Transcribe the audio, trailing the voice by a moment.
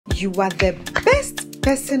You are the best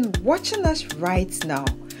person watching us right now.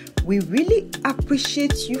 We really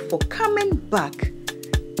appreciate you for coming back.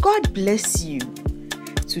 God bless you.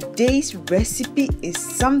 Today's recipe is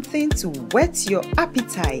something to whet your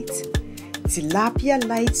appetite. Tilapia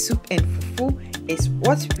Light Soup and FUFU is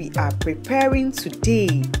what we are preparing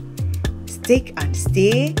today. Stick and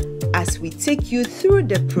stay as we take you through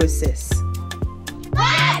the process.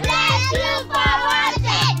 God bless you for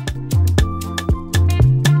watching.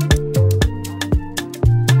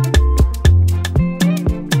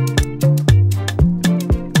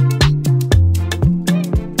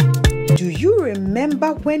 Do you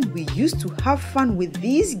remember when we used to have fun with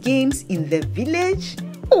these games in the village?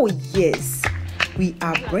 Oh yes, we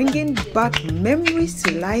are bringing back memories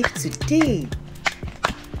to life today.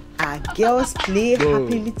 Our girls play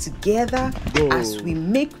happily together as we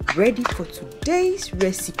make ready for today's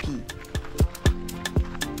recipe.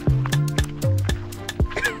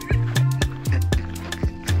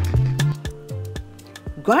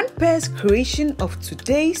 Grandpa's creation of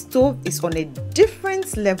today's stove is on a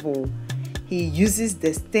different level. He uses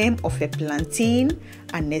the stem of a plantain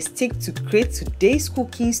and a stick to create today's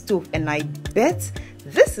cooking stove, and I bet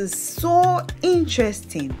this is so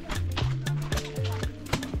interesting.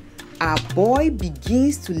 Our boy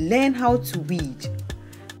begins to learn how to weed.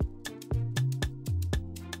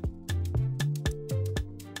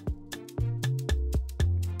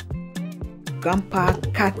 Grandpa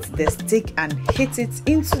cuts the stick and hits it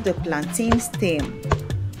into the plantain stem.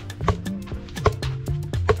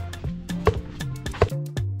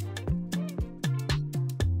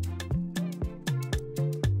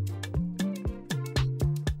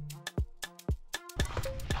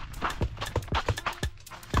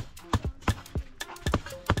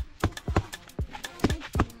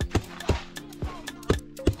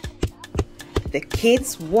 The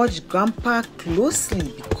kids watch Grandpa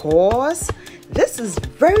closely because this is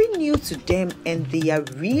very new to them and they are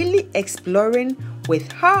really exploring with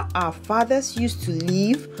how our fathers used to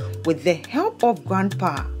live with the help of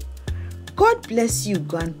Grandpa. God bless you,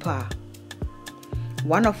 Grandpa.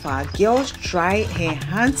 One of our girls tried her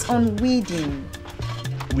hands on weeding.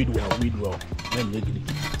 Weed well. Then make it.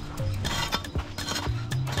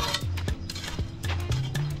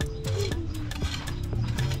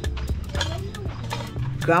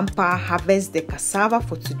 Grandpa harvests the cassava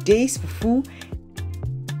for today's fufu,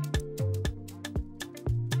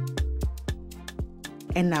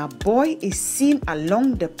 and our boy is seen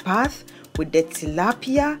along the path with the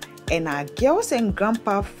tilapia, and our girls and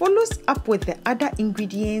Grandpa follows up with the other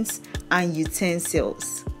ingredients and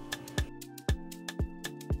utensils.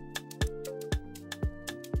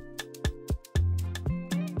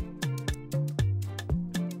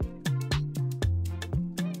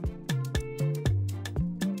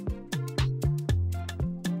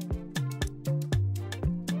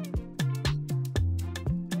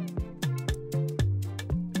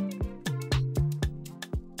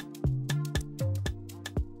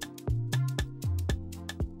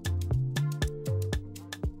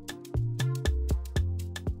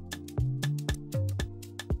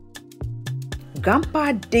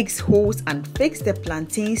 Grandpa digs holes and fixes the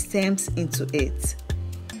plantain stems into it.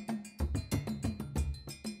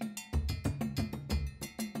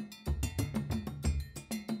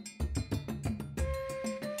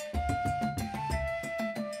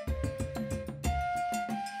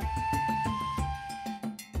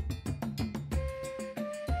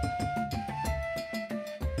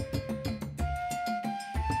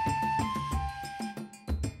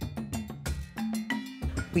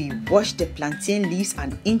 We wash the plantain leaves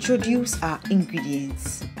and introduce our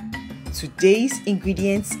ingredients. Today's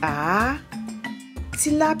ingredients are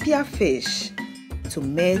tilapia fish,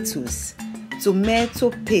 tomatoes,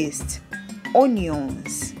 tomato paste,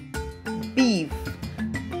 onions, beef,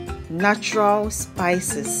 natural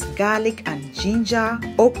spices, garlic and ginger,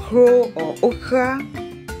 okro or okra,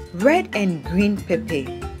 red and green pepper.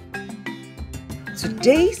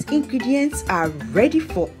 Today's ingredients are ready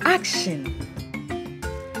for action.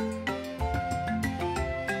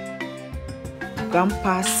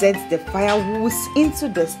 Grandpa sets the firewood into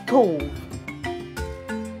the stove.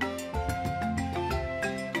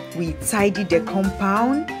 We tidy the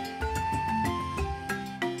compound.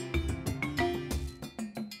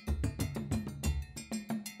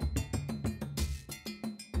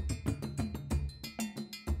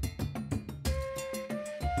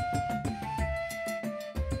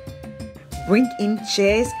 Bring in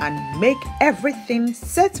chairs and make everything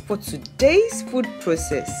set for today's food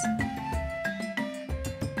process.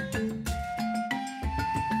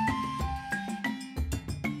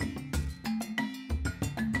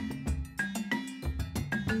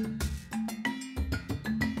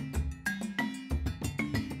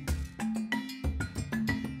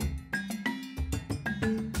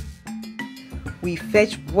 We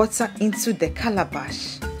fetch water into the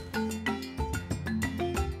calabash.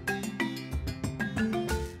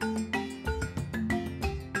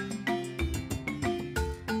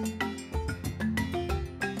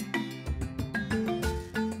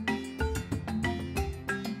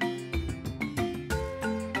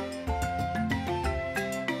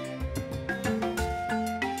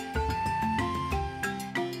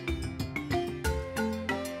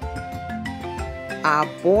 Our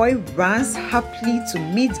boy runs happily to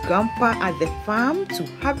meet Grandpa at the farm to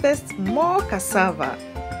harvest more cassava.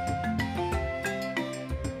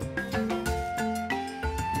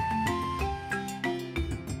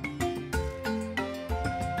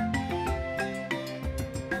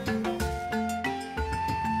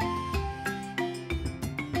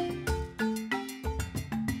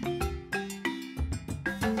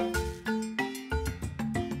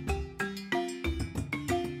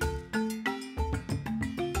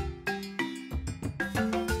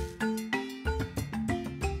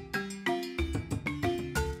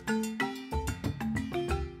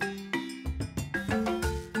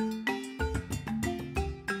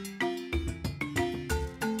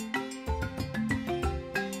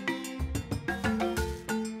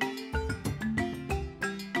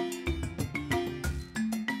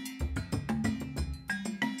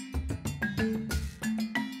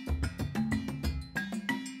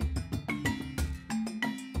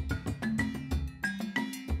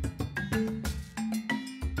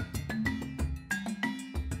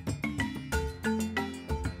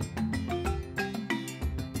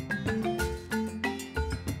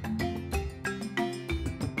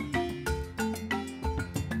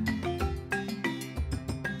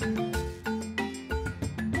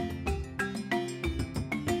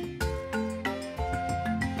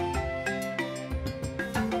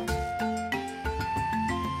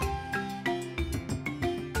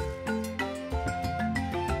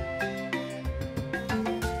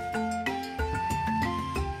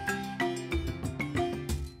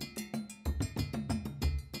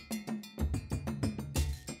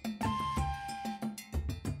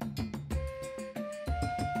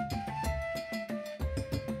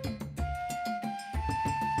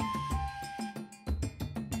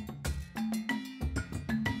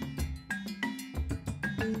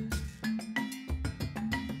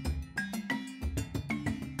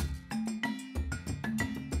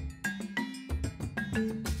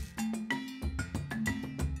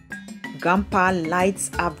 Grandpa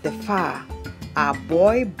lights up the fire. Our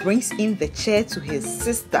boy brings in the chair to his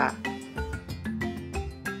sister.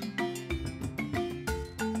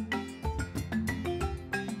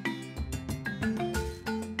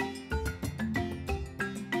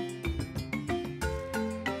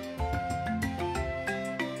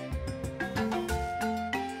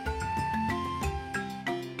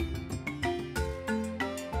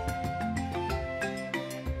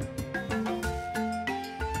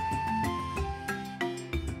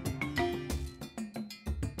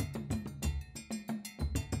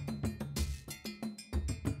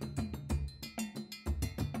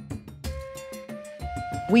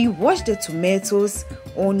 We wash the tomatoes,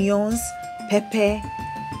 onions, pepper,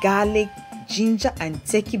 garlic, ginger and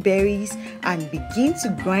turkey berries and begin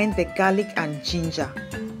to grind the garlic and ginger.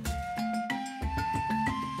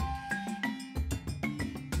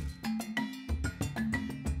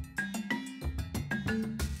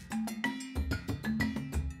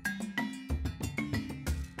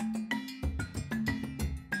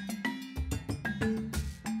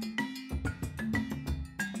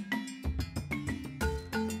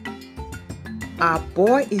 Our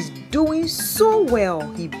boy is doing so well.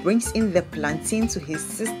 He brings in the plantain to his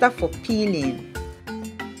sister for peeling.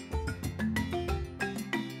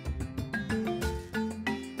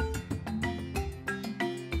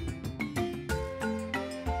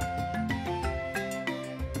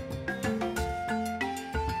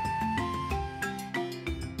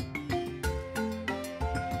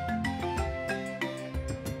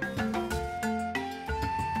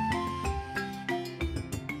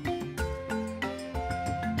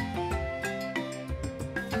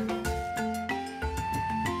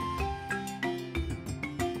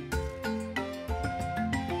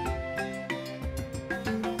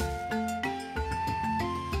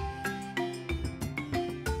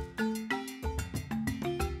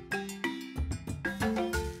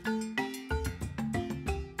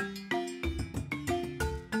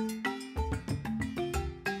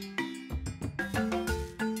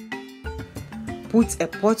 Put a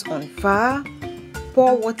pot on fire,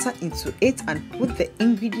 pour water into it and put the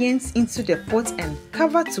ingredients into the pot and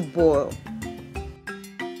cover to boil.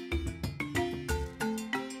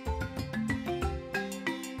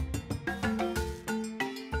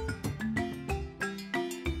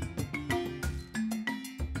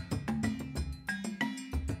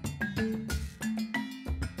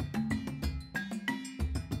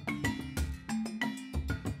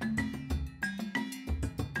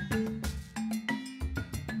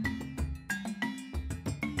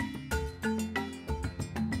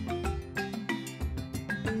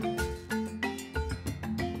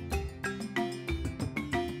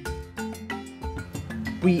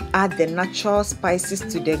 We add the natural spices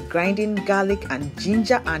to the grinding garlic and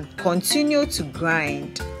ginger and continue to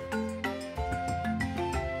grind.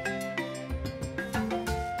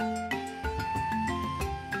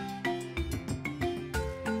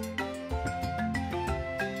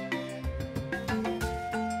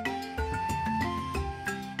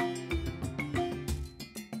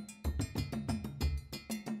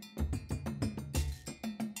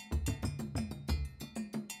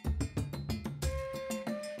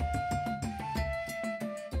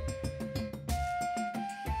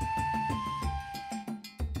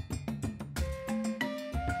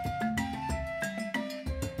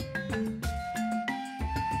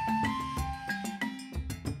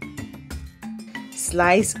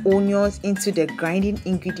 Slice onions into the grinding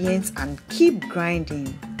ingredients and keep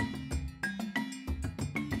grinding.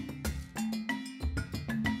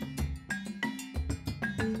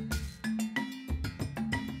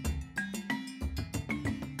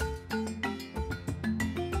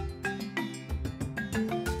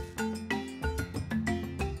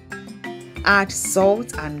 Add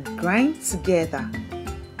salt and grind together.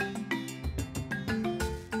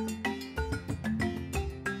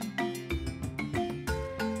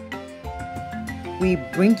 We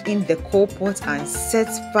bring in the coal pot and set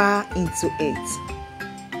fire into it.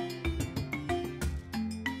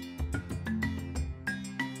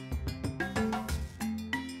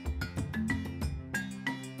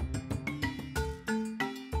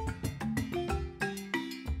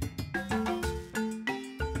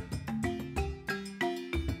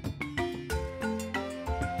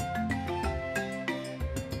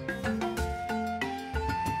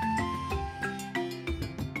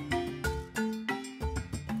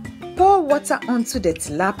 Pour water onto the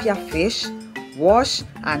tilapia fish, wash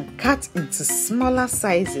and cut into smaller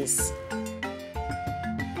sizes.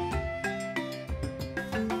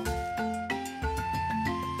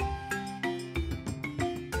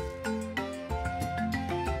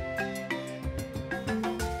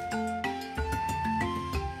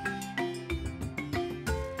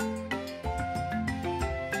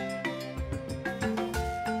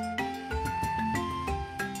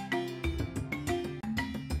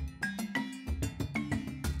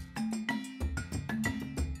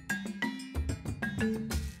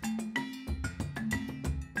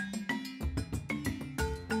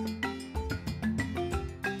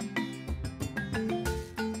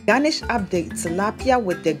 Garnish up the tilapia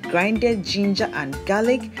with the grinded ginger and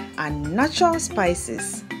garlic and natural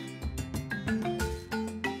spices.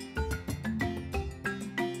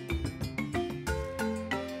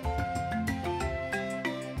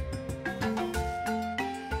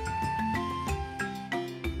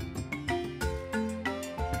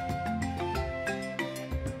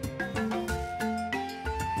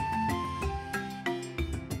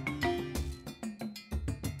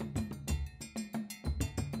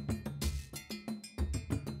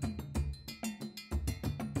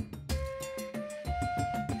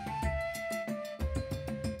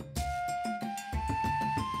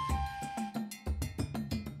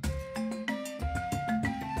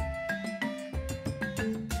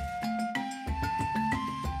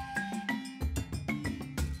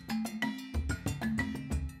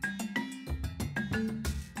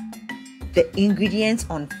 The ingredients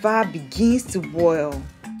on fire begins to boil.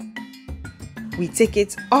 We take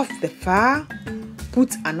it off the fire,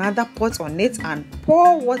 put another pot on it and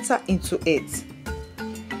pour water into it.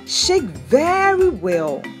 Shake very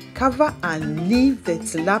well, cover and leave the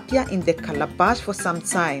tilapia in the calabash for some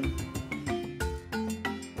time.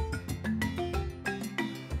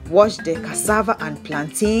 Wash the cassava and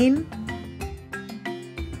plantain.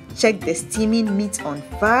 Check the steaming meat on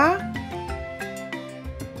fire.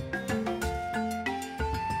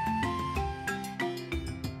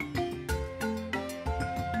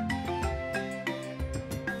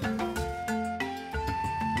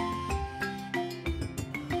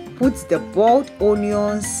 Put the boiled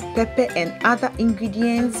onions, pepper and other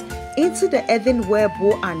ingredients into the earthenware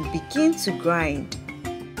bowl and begin to grind.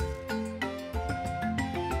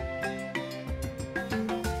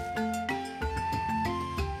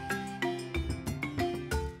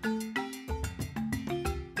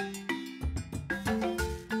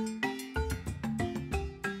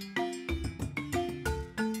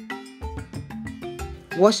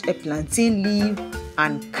 Wash a plantain leaf,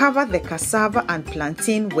 and cover the cassava and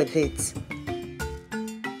plantain with it.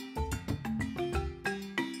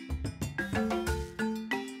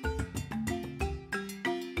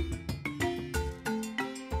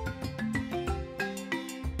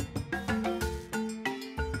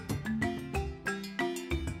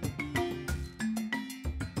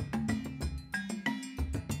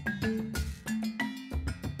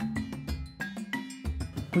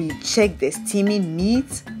 We check the steaming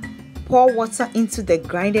meat, pour water into the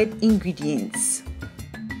grinded ingredients,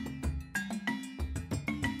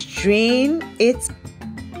 strain it,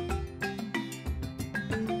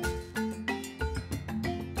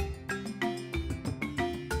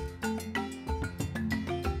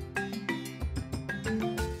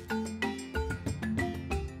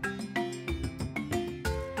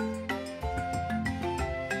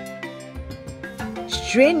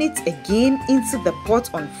 strain it again into the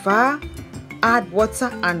pot on fire, add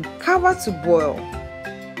water and cover to boil.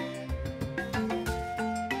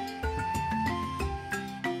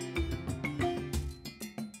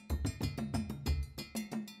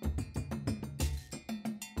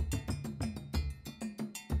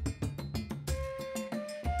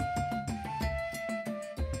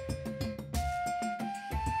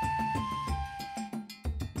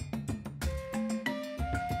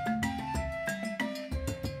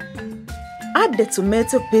 Add the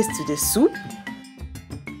tomato paste to the soup.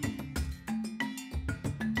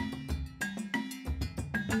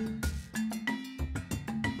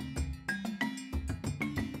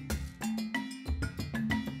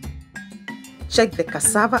 Check the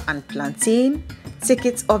cassava and plantain, take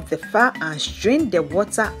it off the fire and strain the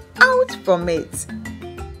water out from it.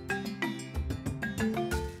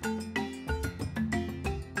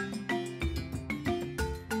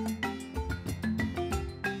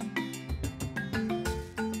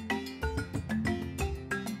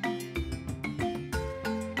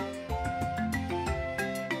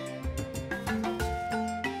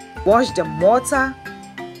 Wash the mortar,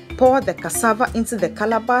 pour the cassava into the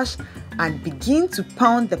calabash and begin to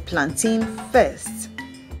pound the plantain first.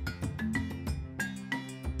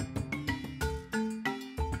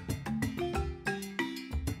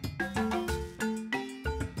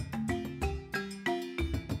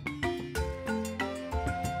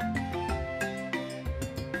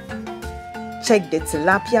 Check the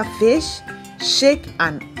tilapia fish, shake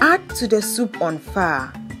and add to the soup on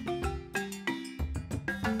fire.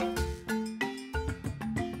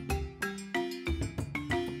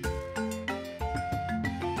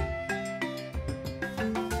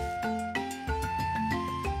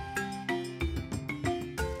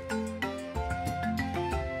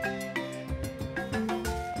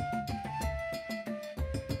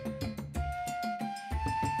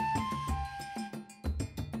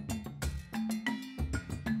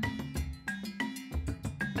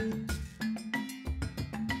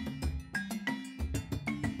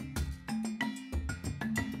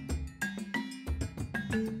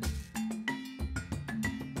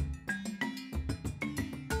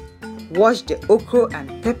 Wash the okra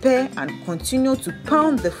and pepper and continue to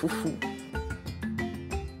pound the fufu.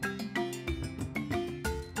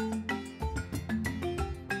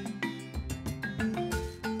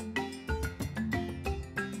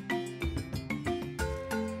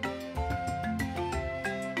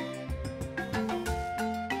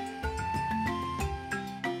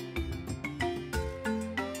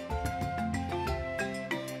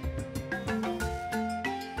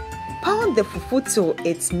 Pound the fufu till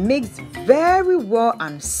it's mixed very well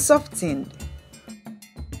and softened.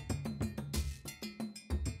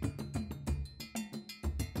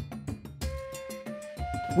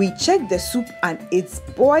 We check the soup and it's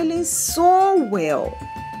boiling so well.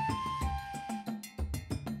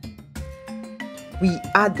 We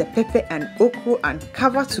add the pepper and okra and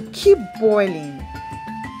cover to keep boiling.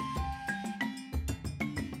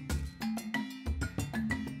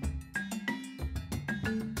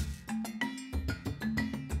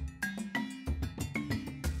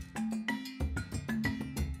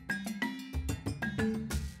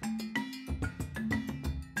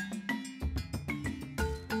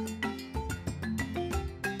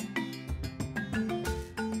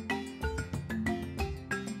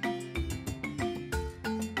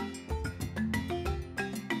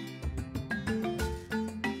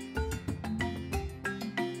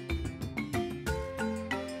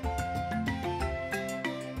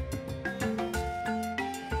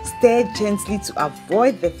 Stir gently to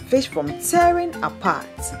avoid the fish from tearing apart.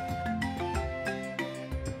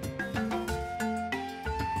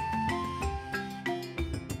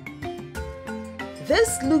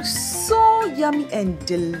 This looks so yummy and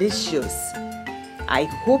delicious. I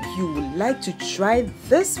hope you would like to try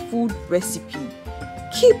this food recipe.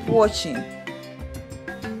 Keep watching.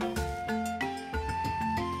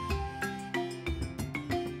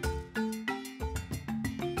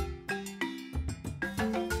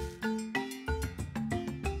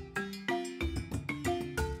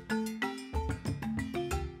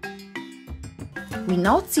 We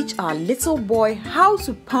now teach our little boy how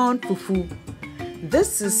to pound fufu.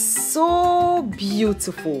 This is so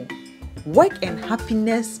beautiful. Work and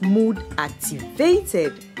happiness mood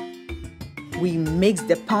activated. We mix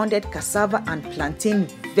the pounded cassava and plantain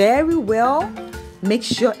very well. Make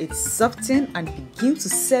sure it's softened and begin to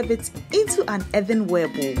serve it into an earthenware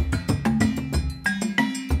bowl.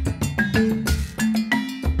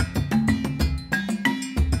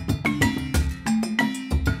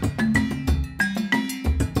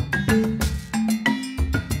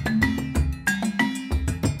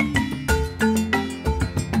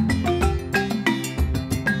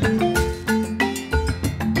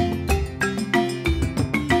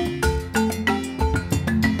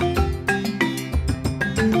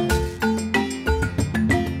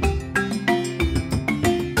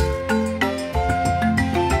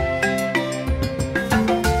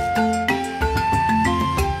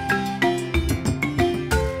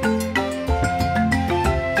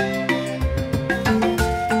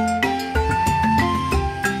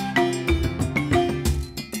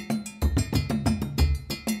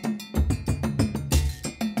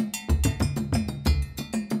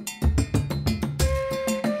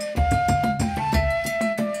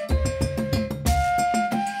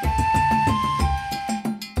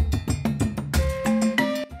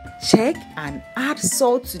 Check and add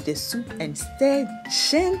salt to the soup and stir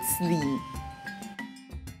gently.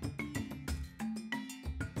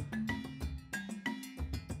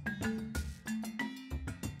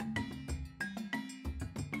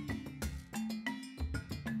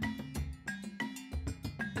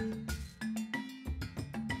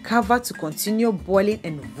 Cover to continue boiling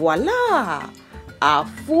and voila! Our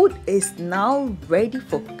food is now ready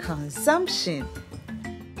for consumption.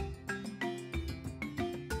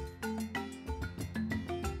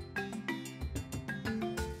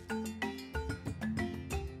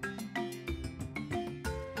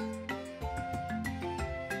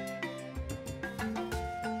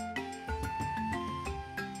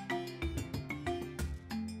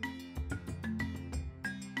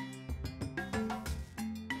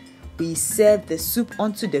 We serve the soup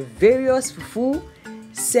onto the various fufu,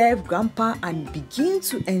 serve grandpa and begin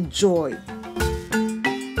to enjoy.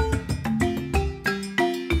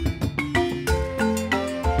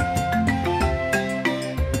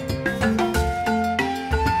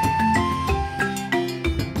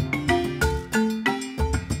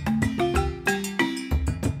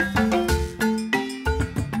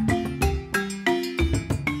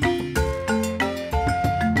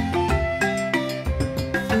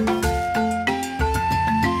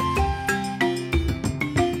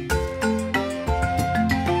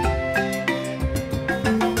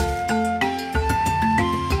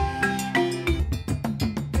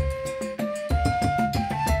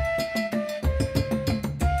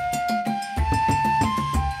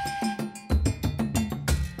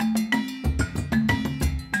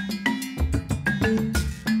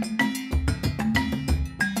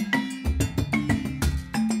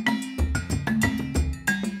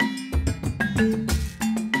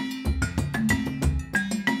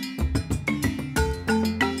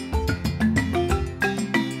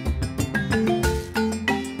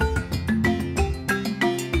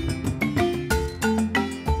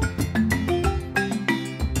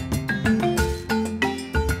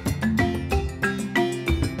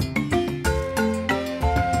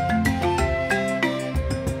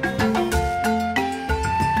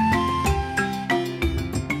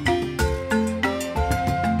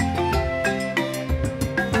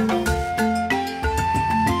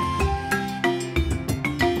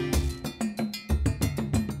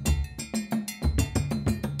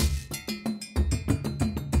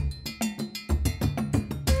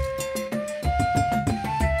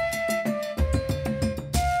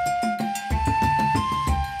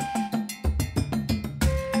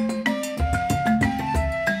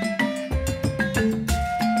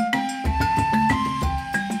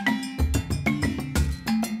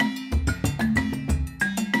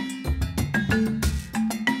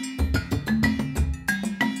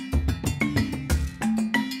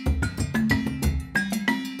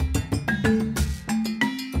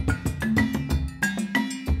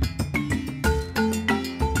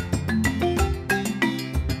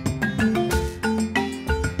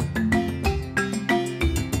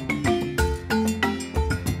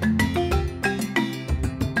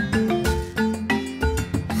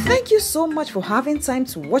 Thank you so much for having time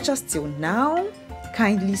to watch us till now.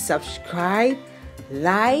 Kindly subscribe,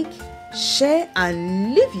 like, share,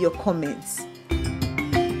 and leave your comments.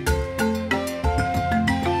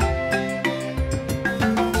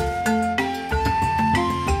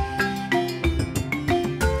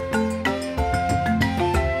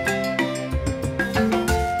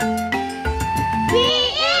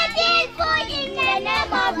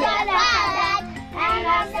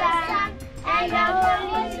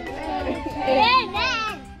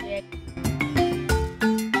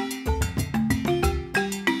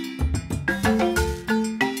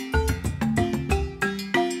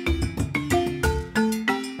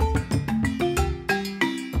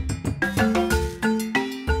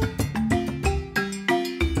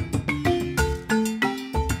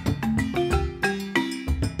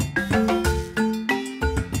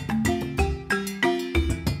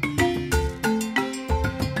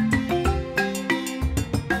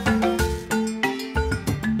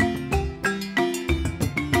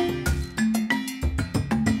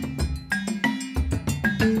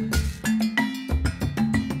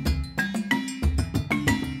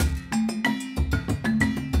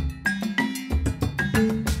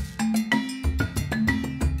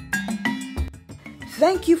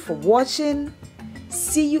 Thank you for watching.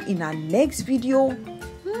 See you in our next video.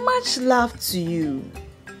 Much love to you.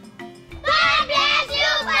 God bless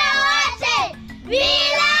you for watching.